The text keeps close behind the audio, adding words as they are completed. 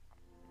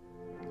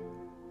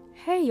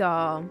Hey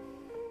y'all,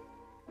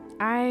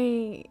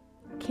 I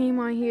came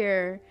on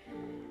here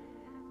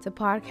to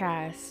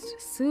podcast.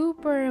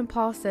 Super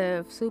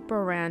impulsive,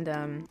 super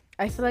random.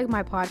 I feel like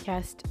my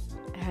podcast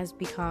has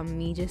become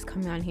me just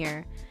coming on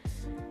here,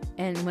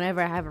 and whenever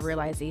I have a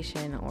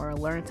realization or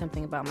learn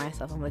something about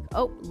myself, I'm like,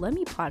 oh, let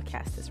me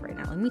podcast this right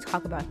now. Let me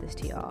talk about this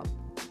to y'all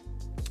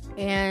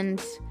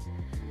and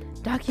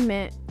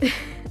document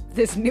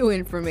this new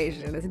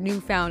information, this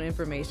newfound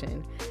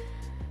information.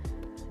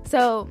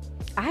 So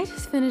I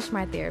just finished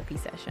my therapy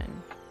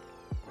session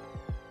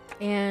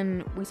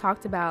and we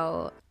talked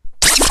about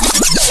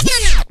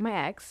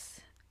my ex.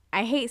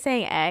 I hate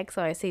saying ex,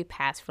 so I say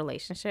past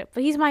relationship,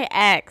 but he's my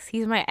ex.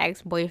 He's my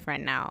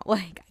ex-boyfriend now.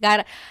 Like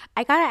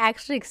I gotta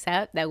actually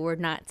accept that we're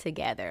not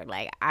together.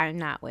 Like I'm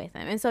not with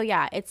him. And so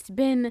yeah, it's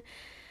been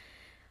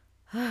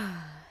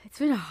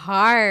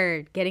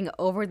hard getting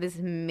over this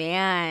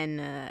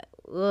man.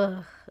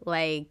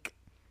 Like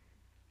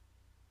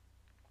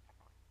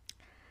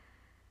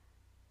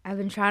I've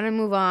been trying to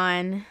move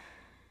on.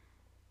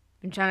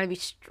 I'm trying to be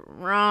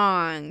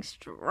strong,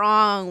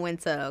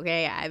 Winter,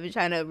 okay? I've been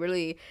trying to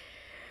really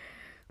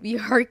be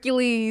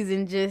Hercules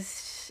and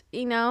just,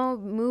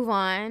 move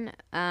on.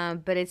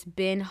 But it's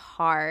been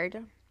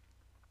hard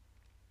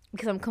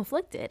because I'm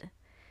conflicted,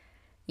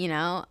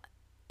 and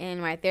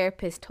my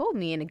therapist told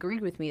me and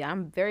agreed with me that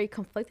I'm very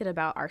conflicted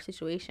about our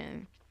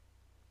situation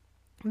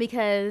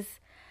because,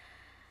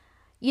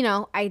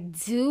 I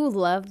do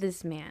love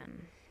this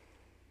man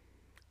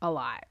a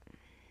lot.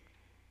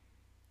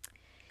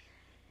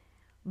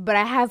 But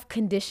I have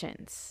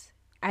conditions.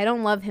 I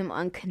don't love him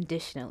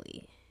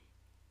unconditionally.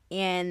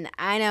 And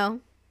I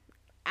know,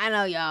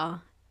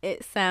 y'all,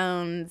 it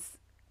sounds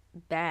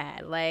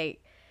bad.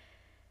 Like,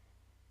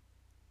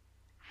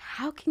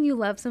 how can you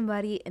love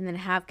somebody and then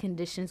have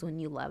conditions when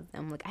you love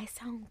them? Like, I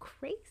sound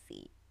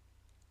crazy.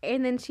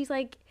 And then she's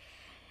like,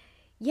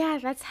 yeah,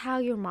 that's how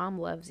your mom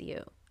loves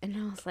you. And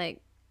I was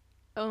like,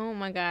 oh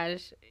my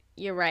gosh,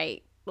 you're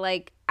right.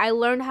 Like, I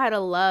learned how to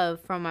love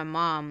from my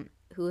mom,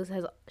 who has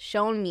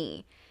shown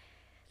me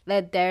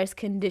that there's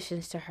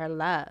conditions to her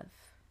love.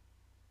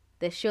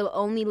 That she'll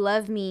only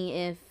love me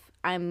if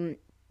I'm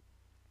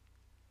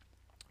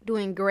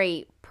doing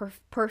great,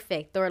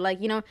 perfect, or like,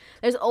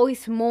 there's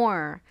always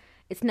more.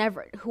 It's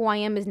never, who I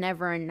am is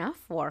never enough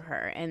for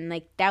her. And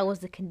like, that was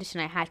the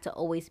condition I had to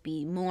always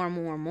be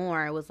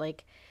more. It was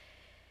like,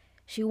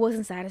 she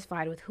wasn't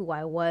satisfied with who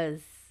I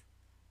was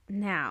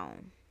now.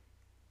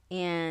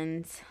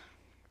 And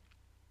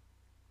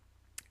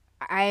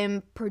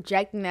I'm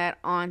projecting that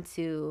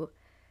onto,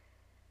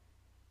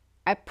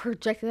 I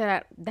projected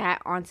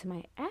that onto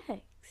my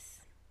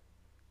ex.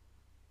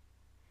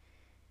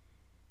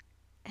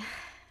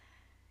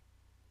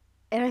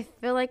 And I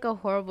feel like a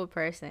horrible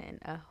person,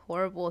 a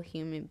horrible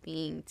human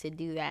being to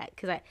do that.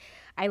 Because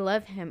I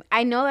love him.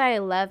 I know that I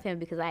love him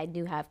because I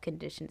do have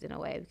conditions in a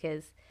way.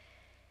 Because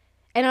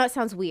I know it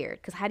sounds weird.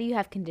 Because how do you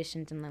have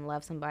conditions and then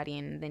love somebody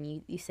and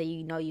then you say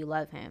you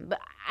love him?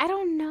 But I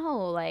don't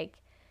know. Like,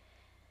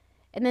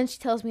 and then she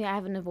tells me I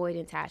have an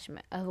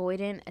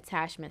avoidant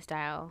attachment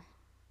style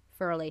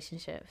for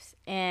relationships.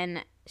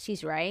 And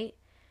she's right.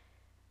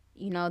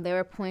 There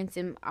were points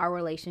in our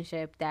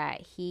relationship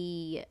that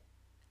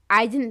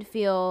I didn't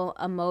feel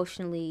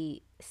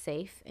emotionally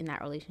safe in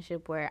that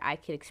relationship where I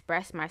could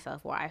express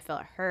myself, where I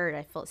felt heard,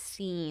 I felt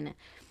seen.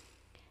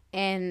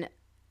 And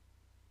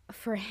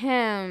for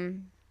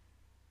him,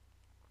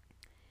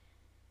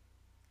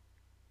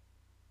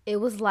 it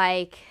was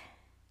like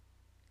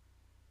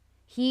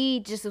he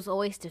just was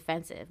always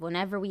defensive.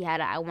 Whenever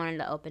I wanted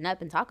to open up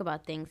and talk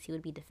about things, he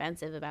would be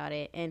defensive about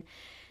it. And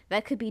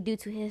that could be due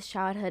to his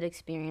childhood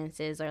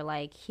experiences, or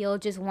like he'll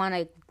just want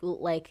to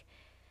like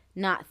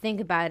not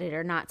think about it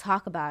or not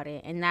talk about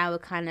it, and that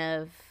would kind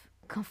of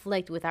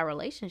conflict with our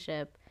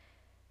relationship.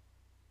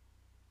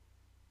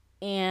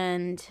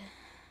 And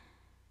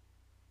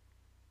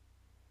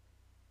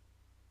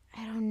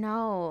I don't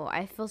know,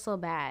 I feel so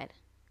bad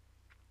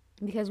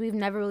because we've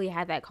never really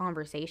had that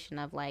conversation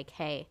of like,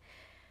 hey,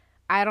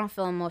 I don't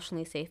feel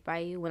emotionally safe by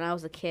you. When I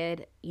was a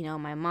kid,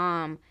 my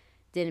mom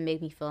didn't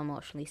make me feel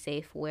emotionally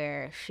safe,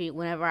 where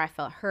whenever I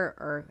felt hurt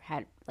or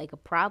had like a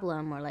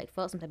problem or like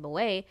felt some type of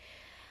way,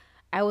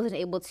 I wasn't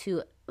able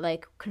to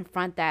like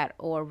confront that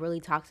or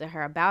really talk to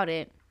her about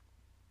it.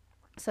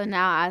 So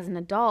now as an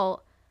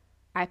adult,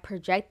 I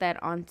project that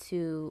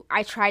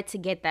I tried to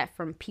get that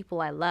from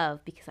people I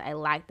love because I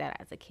lacked that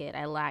as a kid.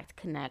 I lacked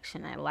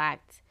connection. I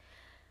lacked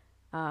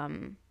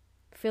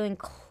feeling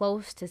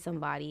close to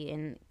somebody,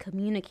 and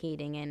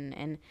communicating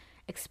and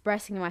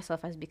expressing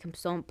myself has become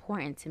so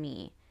important to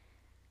me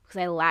because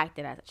I lacked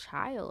it as a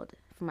child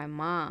from my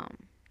mom.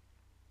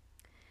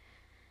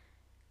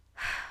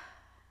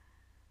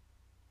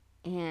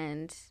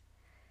 And,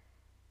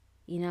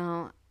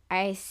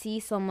 I see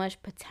so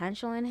much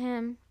potential in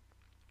him.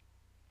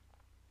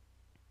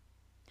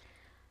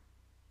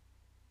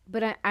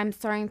 But I'm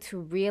starting to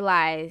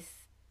realize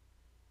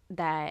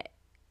that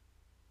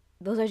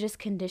those are just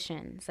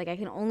conditions. Like, I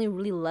can only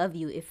really love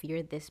you if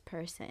you're this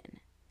person.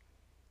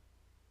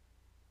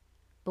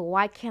 But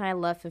why can't I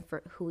love him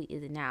for who he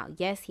is now?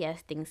 Yes, he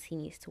has things he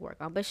needs to work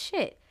on. But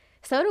shit,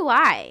 so do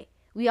I.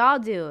 We all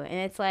do. And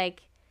it's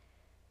like,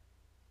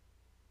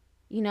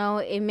 you know,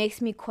 it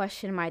makes me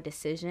question my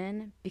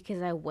decision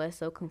because I was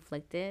so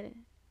conflicted.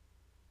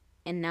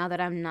 And now that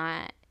I'm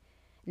not,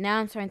 now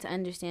I'm starting to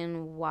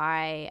understand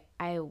why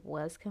I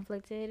was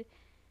conflicted.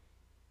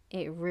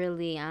 It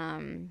really,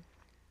 it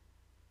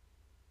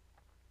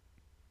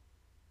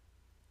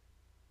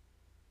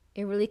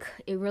really,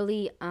 it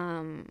really,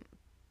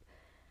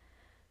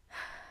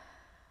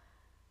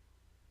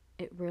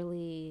 it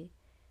really,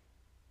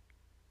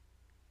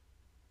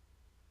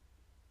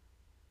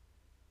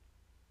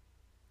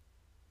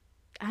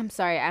 I'm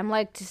sorry. I'm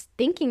like just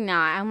thinking now.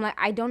 I'm like,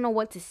 I don't know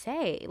what to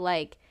say.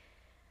 Like,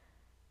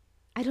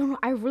 I don't know.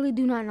 I really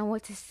do not know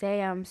what to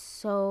say. I'm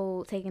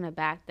so taken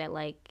aback that,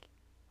 like,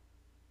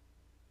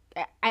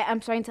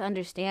 I'm starting to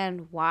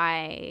understand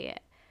why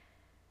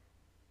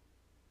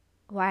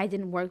it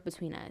didn't work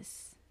between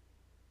us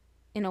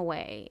in a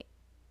way.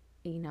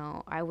 You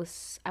know, I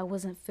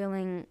wasn't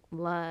feeling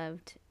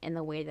loved in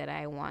the way that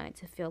I wanted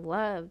to feel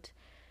loved.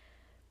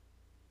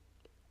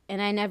 And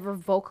I never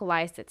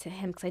vocalized it to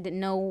him because I didn't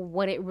know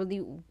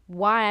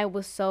why I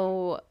was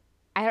so,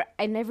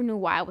 I never knew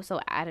why I was so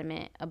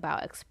adamant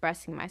about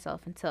expressing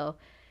myself until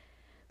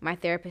my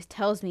therapist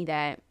tells me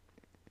that,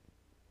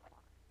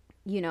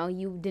 you know,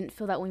 you didn't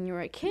feel that when you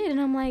were a kid.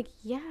 And I'm like,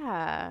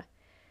 yeah.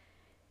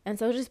 And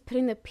so just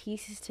putting the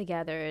pieces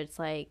together, it's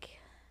like,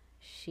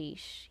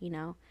 sheesh, you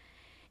know.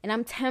 And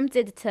I'm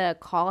tempted to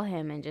call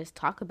him and just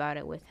talk about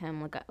it with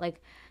him.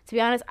 Like to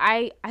be honest,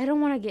 I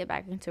don't want to get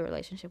back into a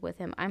relationship with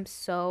him. I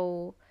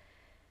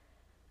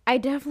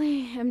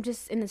definitely am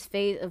just in this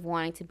phase of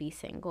wanting to be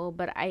single,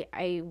 but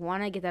I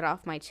want to get that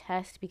off my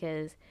chest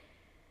because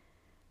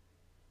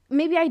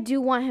maybe I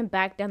do want him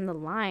back down the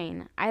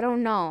line. I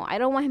don't know. I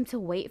don't want him to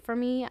wait for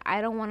me.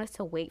 I don't want us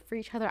to wait for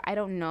each other. I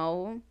don't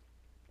know.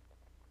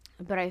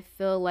 But I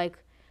feel like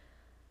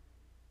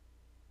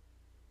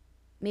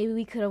maybe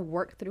we could have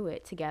worked through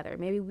it together.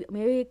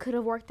 Maybe it could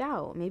have worked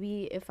out.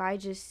 Maybe if I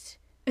just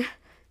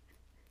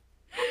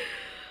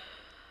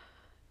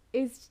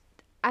it's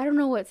I don't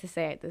know what to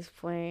say at this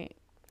point.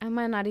 I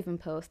might not even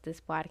post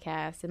this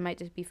podcast. It might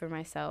just be for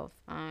myself.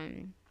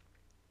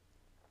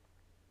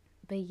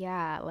 But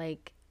yeah,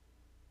 like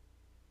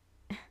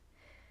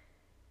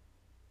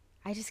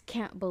I just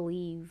can't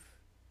believe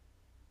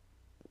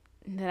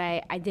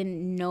that I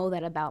didn't know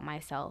that about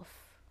myself.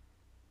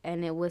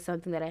 And it was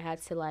something that I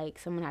had to, like,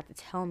 someone had to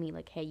tell me,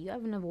 like, hey, you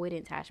have an avoidant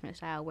attachment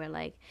style where,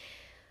 like,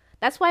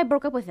 that's why I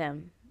broke up with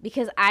him.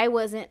 Because I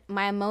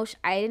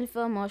didn't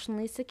feel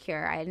emotionally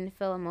secure. I didn't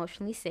feel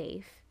emotionally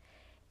safe.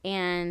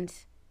 And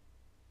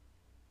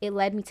it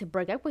led me to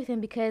break up with him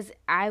because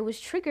I was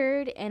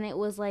triggered, and it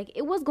was like,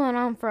 it was going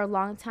on for a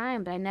long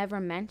time, but I never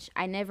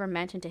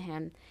mentioned to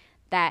him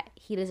that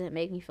he doesn't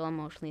make me feel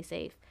emotionally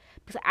safe.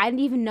 Because I didn't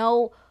even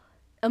know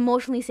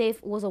emotionally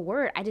safe was a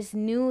word. I just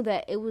knew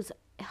that it was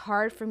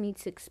hard for me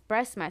to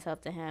express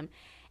myself to him,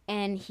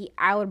 and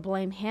I would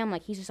blame him,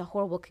 like he's just a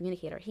horrible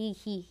communicator.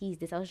 He's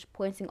this. I was just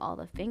pointing all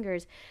the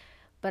fingers,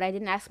 but I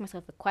didn't ask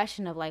myself the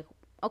question of, like,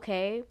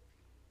 okay,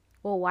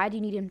 well, why do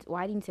you need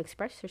to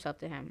express yourself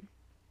to him?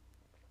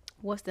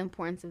 What's the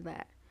importance of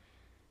that?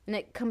 And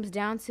it comes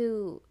down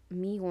to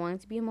me wanting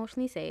to be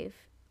emotionally safe.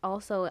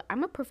 Also,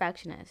 I'm a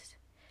perfectionist.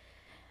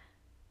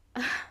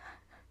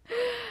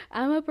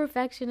 I'm a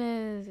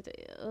perfectionist.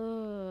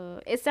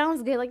 Ugh. It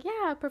sounds good, like,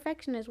 yeah,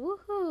 perfectionist,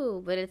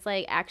 woohoo. But it's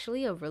like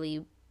actually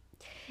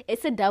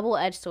it's a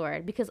double-edged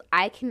sword because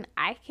I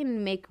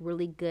can make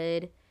really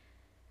good.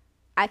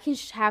 I can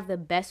have the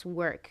best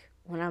work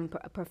when I'm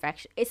a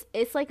perfection.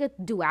 It's like a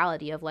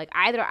duality of, like,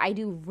 either I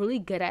do really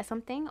good at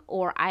something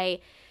or I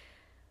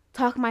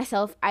talk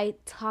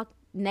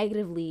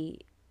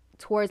negatively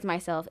towards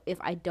myself if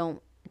I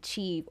don't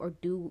achieve or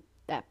do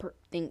that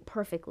thing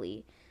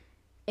perfectly.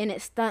 And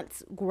it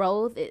stunts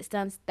growth. It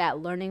stunts that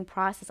learning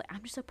process. Like,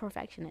 I'm just a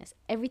perfectionist.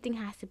 Everything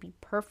has to be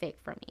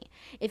perfect for me.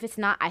 If it's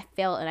not, I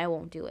fail and I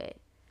won't do it.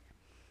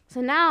 So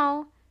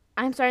now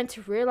I'm starting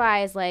to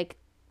realize, like,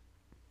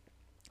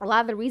 a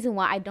lot of the reason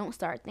why I don't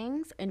start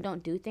things and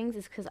don't do things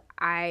is because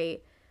I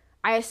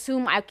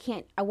assume I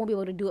won't be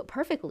able to do it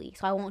perfectly.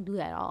 So I won't do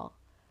that at all.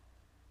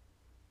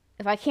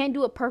 If I can't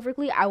do it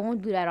perfectly, I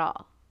won't do that at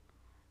all.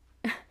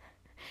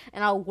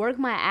 And I'll work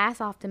my ass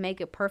off to make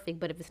it perfect.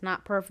 But if it's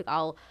not perfect,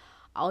 I'll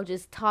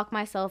just talk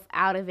myself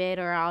out of it,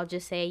 or I'll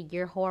just say,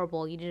 you're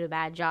horrible, you did a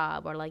bad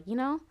job, or, like, you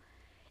know.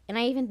 And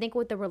I even think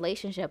with the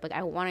relationship, like,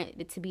 I wanted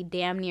it to be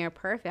damn near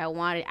perfect. I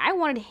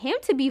wanted him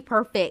to be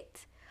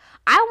perfect.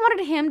 I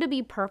wanted him to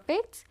be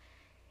perfect,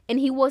 and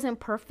he wasn't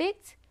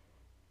perfect.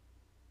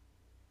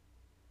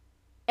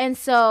 And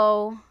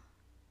so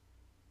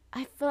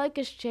I feel like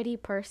a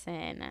shitty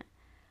person.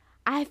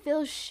 I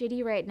feel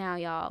shitty right now,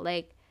 y'all.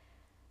 Like,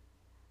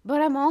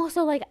 but I'm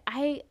also like,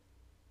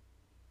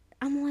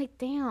 I'm like,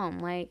 damn,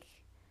 like,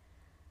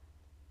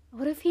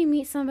 what if he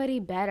meets somebody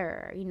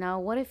better? You know,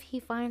 what if he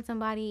finds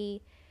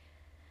somebody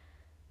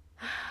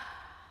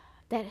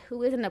that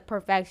who isn't a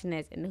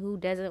perfectionist and who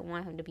doesn't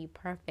want him to be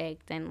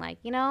perfect and like,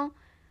 you know.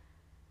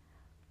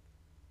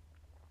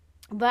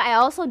 But I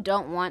also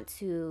don't want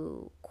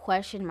to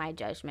question my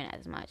judgment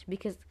as much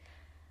because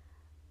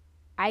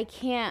I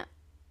can't.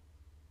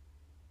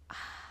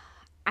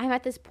 I'm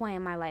at this point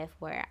in my life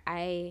where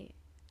I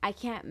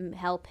can't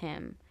help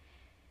him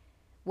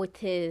with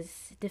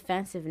his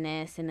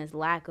defensiveness and his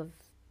lack of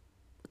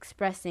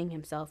expressing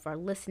himself or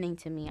listening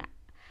to me.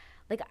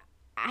 Like,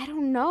 I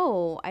don't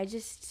know. I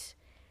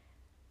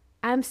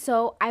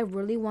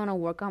really want to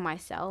work on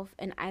myself,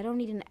 and I don't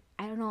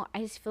know.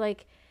 I just feel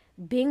like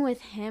being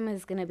with him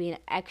is going to be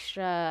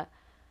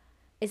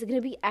it's going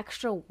to be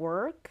extra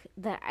work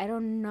that I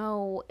don't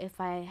know if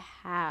I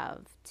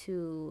have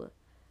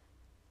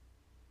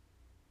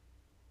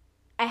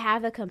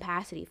the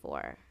capacity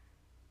for.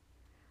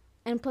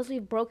 And plus,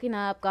 we've broken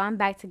up, gone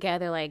back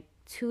together like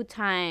 2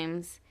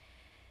 times,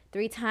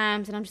 3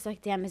 times, and I'm just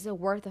like, damn, is it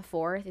worth a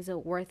 4th? Is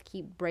it worth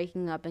keep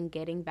breaking up and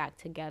getting back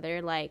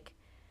together? Like,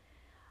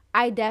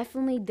 I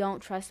definitely don't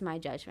trust my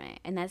judgment,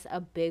 and that's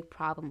a big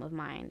problem of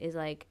mine. Is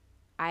like,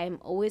 I'm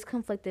always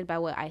conflicted by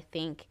what I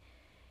think,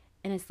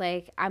 and it's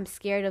like I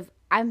fear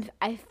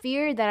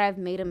that I've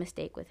made a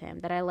mistake with him,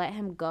 that I let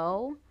him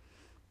go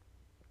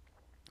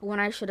when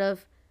I should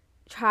have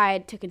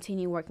tried to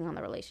continue working on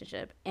the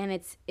relationship, and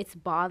it's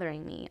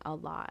bothering me a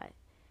lot.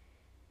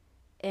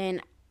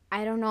 And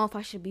I don't know if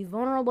I should be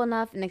vulnerable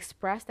enough and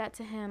express that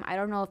to him. I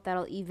don't know if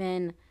that'll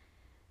even,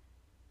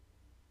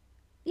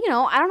 I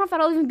don't know if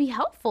that'll even be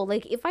helpful.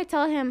 Like, if I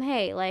tell him,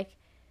 hey, like,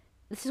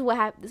 this is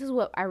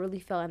what I really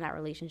felt in that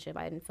relationship.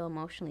 I didn't feel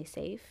emotionally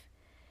safe.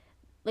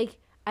 Like,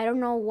 I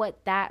don't know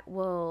what that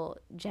will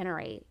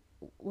generate.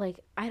 Like,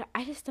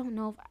 I just don't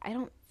know. I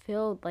don't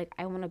feel like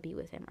I want to be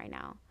with him right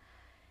now.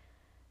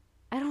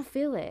 I don't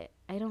feel it.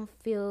 I don't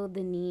feel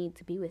the need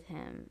to be with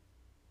him.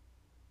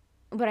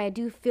 But I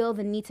do feel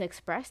the need to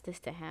express this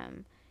to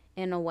him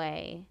in a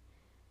way.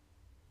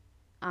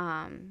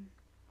 I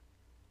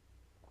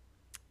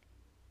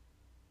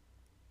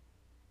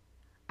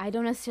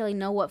don't necessarily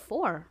know what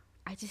for.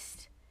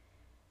 It's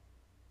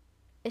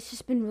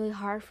just been really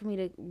hard for me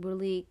to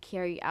really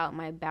carry out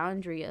my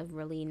boundary of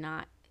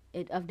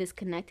of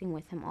disconnecting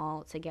with him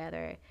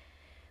altogether,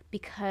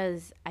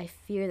 because I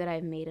fear that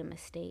I've made a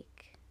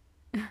mistake.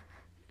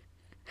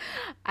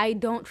 I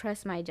don't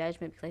trust my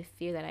judgment because I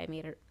fear that I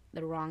made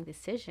the wrong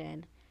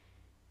decision.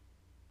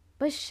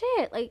 But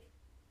shit, like,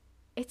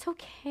 it's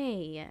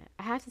okay.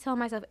 I have to tell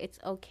myself it's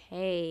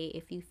okay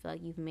if you feel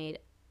like you've made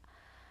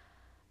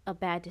a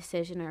bad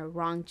decision or a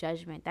wrong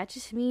judgment. That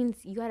just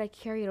means you gotta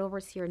carry it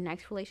over to your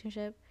next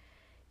relationship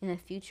in the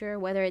future,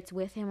 whether it's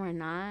with him or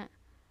not.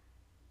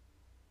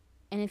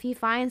 And if he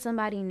finds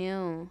somebody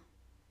new,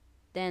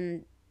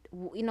 then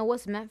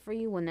what's meant for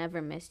you will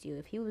never miss you.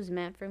 If he was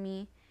meant for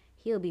me,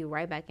 he'll be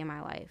right back in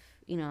my life.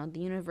 The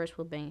universe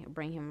will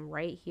bring him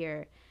right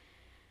here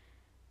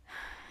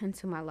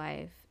into my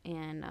life.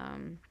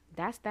 And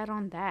that's that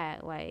on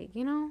that. Like,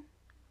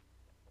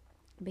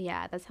 But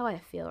yeah, that's how I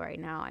feel right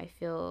now. I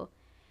feel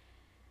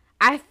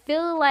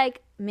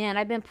like, man,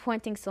 I've been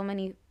pointing so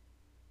many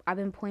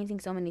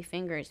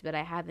fingers, but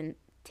I haven't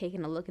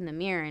taken a look in the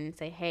mirror and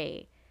say,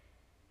 hey,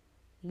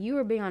 you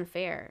were being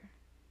unfair.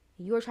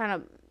 You were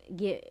trying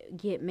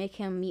to make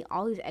him meet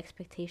all these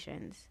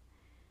expectations.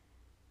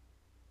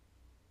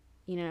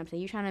 You know what I'm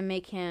saying? You're trying to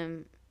make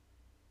him,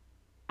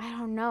 I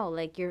don't know,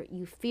 like,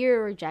 you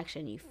fear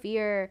rejection. You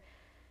fear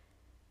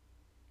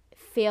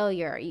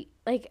failure.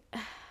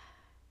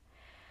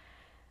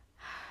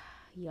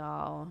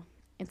 Y'all,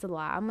 it's a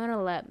lot. I'm going to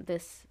let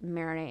this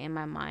marinate in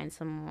my mind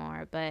some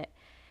more, but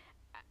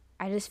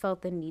I just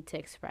felt the need to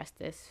express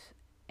this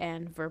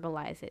and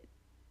verbalize it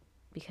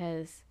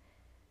because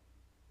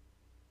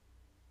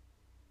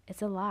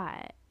it's a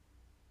lot.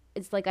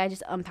 It's like I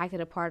just unpacked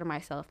a part of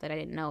myself that I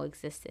didn't know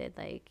existed.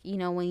 Like,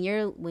 when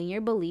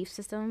your belief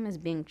system is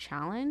being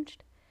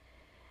challenged,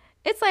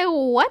 it's like,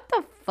 what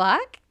the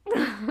fuck?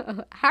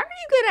 How are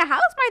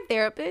how's my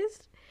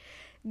therapist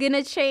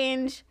gonna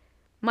change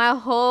my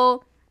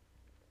whole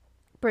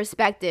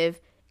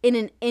perspective in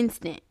an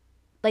instant?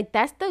 Like,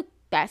 that's the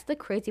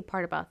crazy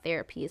part about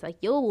therapy, is like,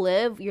 you'll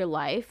live your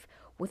life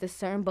with a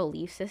certain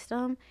belief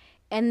system,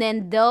 and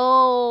then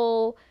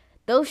they'll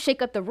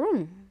shake up the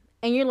room.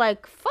 And you're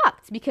like,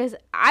 fucked, because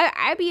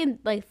I be in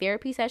like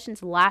therapy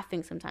sessions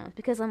laughing sometimes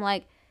because I'm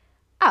like,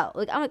 oh,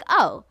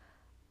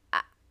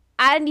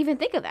 I didn't even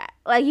think of that.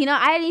 Like,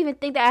 I didn't even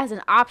think that as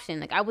an option.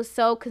 Like, I was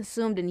so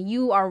consumed in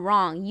you are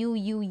wrong,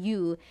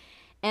 you.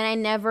 And I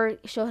never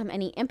showed him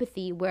any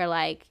empathy where,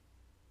 like,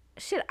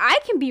 shit, I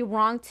can be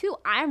wrong too.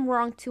 I'm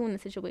wrong too in the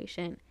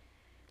situation.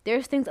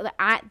 There's things that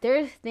I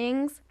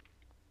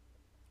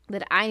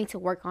need to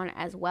work on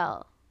as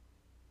well.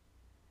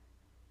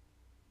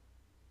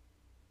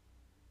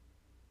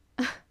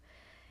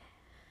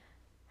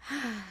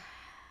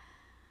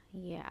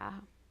 Yeah.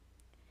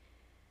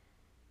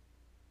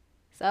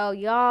 So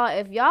y'all,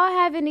 if y'all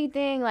have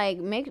anything, like,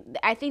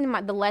 I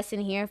think the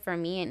lesson here for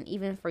me, and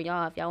even for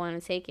y'all, if y'all want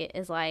to take it,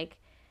 is like,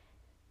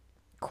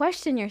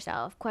 question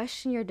yourself,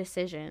 question your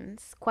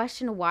decisions,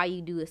 question why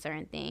you do a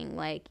certain thing.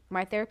 Like,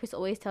 my therapist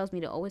always tells me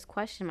to always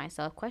question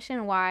myself,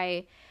 question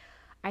why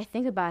I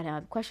think about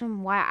him,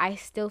 question why I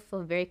still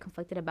feel very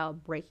conflicted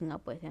about breaking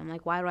up with him.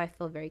 Like, why do I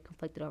feel very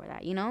conflicted over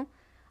that? You know,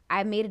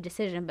 I made a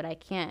decision, but I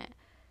can't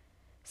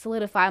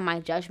solidify my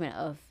judgment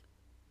of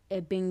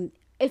it being,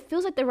 it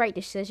feels like the right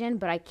decision,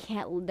 but I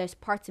can't, there's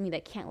parts of me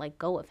that can't let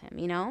go of him,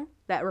 you know,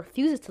 that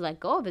refuses to let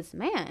go of his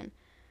man.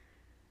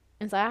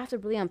 And so I have to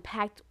really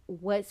unpack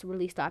what's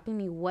really stopping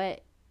me, where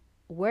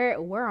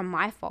are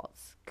my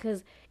faults?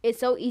 Because it's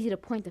so easy to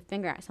point the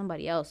finger at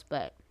somebody else,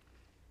 but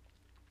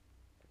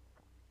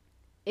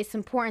it's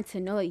important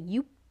to know that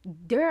you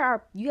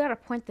have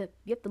to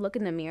look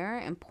in the mirror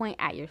and point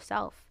at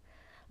yourself.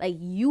 Like,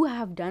 you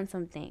have done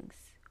some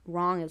things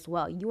wrong as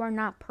well. You are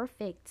not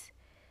perfect.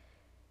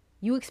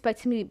 You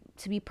expect me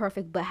to be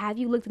perfect, but have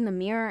you looked in the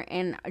mirror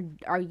and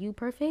are you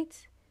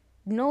perfect?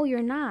 No,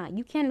 you're not.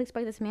 You can't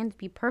expect this man to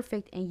be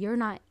perfect and you're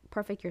not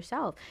perfect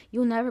yourself.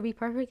 You'll never be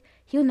perfect.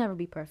 He'll never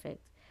be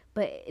perfect.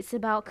 But it's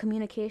about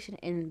communication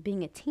and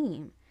being a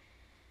team.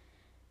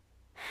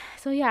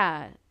 So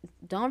yeah,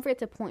 don't forget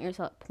to point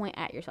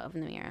at yourself in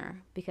the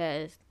mirror,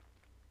 because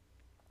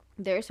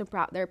there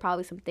are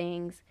probably some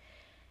things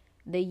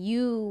that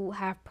you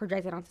have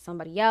projected onto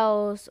somebody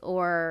else,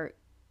 or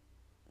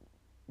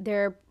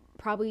there are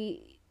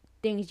probably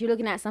things you're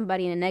looking at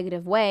somebody in a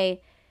negative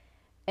way,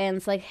 and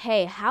it's like,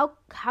 hey, how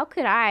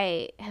could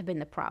I have been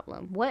the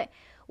problem? What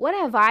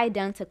have I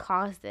done to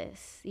cause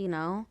this? You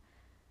know,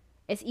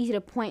 it's easy to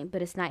point,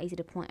 but it's not easy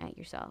to point at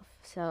yourself.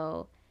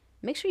 So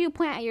make sure you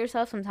point at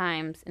yourself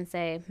sometimes and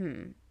say,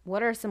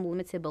 what are some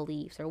limited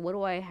beliefs, or what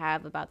do I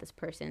have about this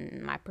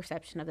person, my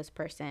perception of this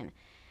person,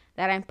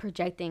 that I'm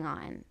projecting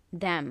on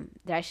them,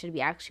 that I should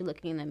be actually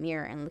looking in the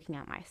mirror and looking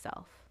at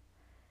myself.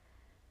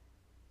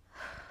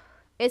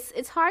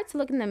 It's hard to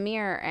look in the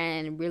mirror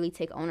and really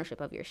take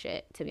ownership of your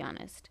shit, to be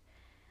honest.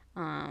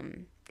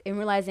 And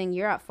realizing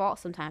you're at fault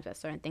sometimes at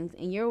certain things,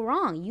 and you're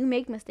wrong. You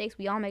make mistakes.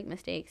 We all make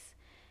mistakes.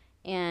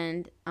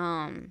 And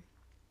I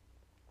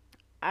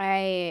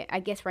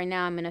guess right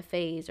now I'm in a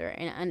phase or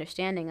an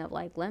understanding of,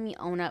 like, let me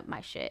own up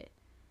my shit.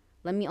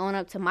 Let me own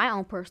up to my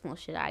own personal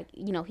shit.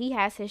 He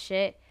has his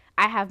shit.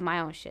 I have my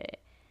own shit.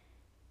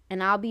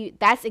 And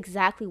that's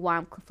exactly why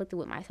I'm conflicted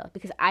with myself,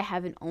 because I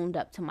haven't owned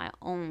up to my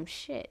own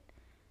shit.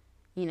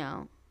 You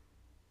know,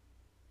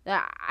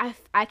 that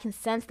I can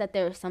sense that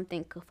there is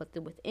something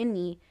conflicted within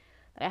me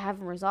that I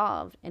haven't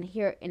resolved. And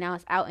now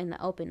it's out in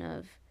the open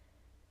of,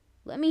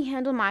 let me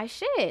handle my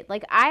shit.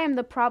 Like, I am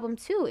the problem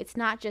too. It's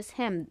not just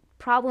him.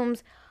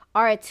 Problems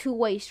are a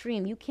two-way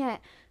stream. You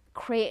can't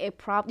create a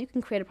problem. You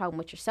can create a problem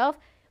with yourself,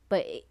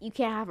 but you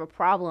can't have a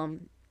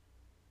problem.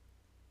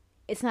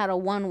 It's not a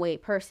one-way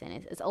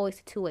person. It's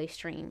always a two-way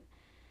stream.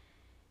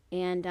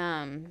 And,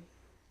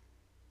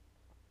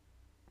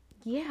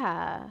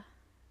 yeah.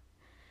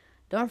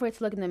 Don't forget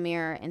to look in the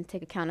mirror and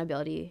take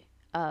accountability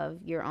of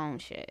your own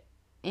shit.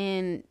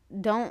 And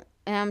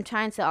I'm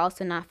trying to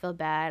also not feel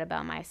bad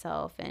about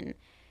myself, and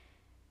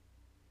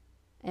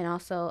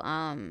also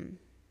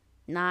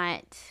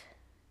not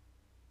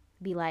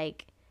be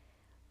like,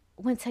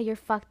 Winter, you're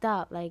fucked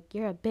up, like,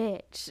 you're a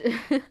bitch.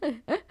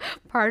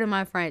 Pardon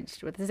my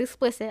French, but this is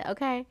explicit,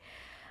 okay?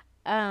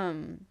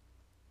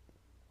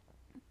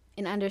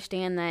 And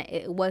understand that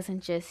it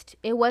wasn't just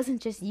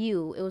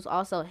you, it was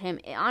also him.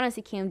 It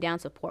honestly came down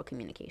to poor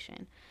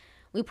communication.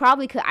 We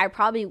probably could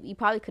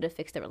have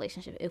fixed the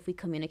relationship if we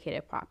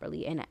communicated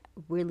properly and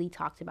really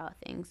talked about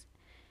things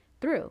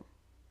through.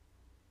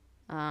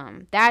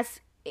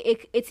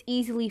 It's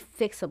easily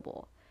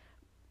fixable.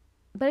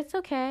 But it's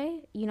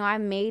okay. You know, I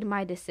made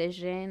my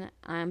decision.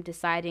 I'm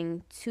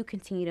deciding to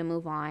continue to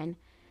move on.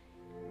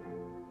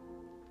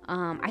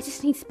 I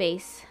just need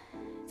space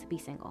to be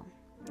single.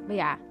 But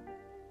yeah,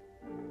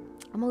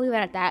 I'm gonna leave it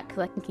at that,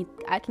 because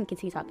I can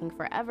continue talking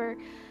forever.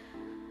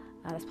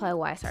 That's probably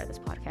why I started this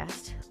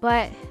podcast.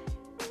 But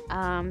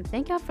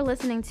thank y'all for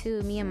listening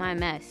to me and my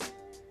mess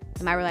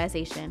and my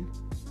realization.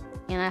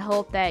 And I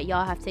hope that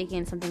y'all have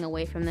taken something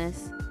away from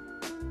this.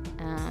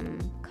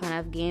 Kind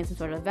of gained some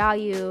sort of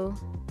value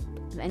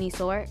of any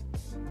sort.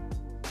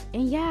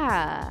 And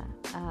yeah,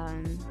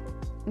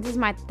 this is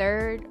my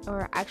third,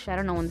 or actually I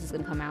don't know when this is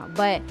gonna come out,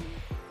 but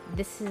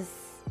this is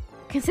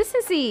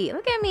consistency.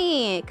 Look at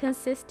me,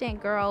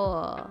 consistent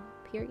girl,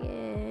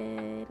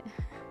 period.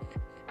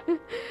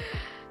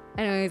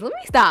 Anyways, let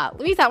me stop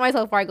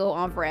myself before I go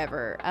on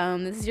forever.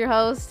 This is your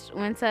host,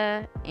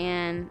 Winter,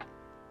 and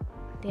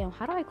damn,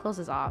 how do I close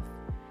this off?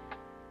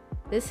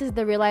 This is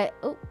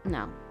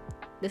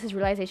This is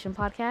Realization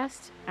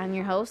Podcast. I'm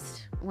your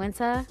host,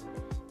 Winter.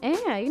 And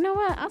yeah, you know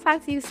what? I'll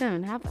talk to you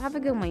soon. Have a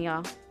good one,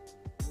 y'all.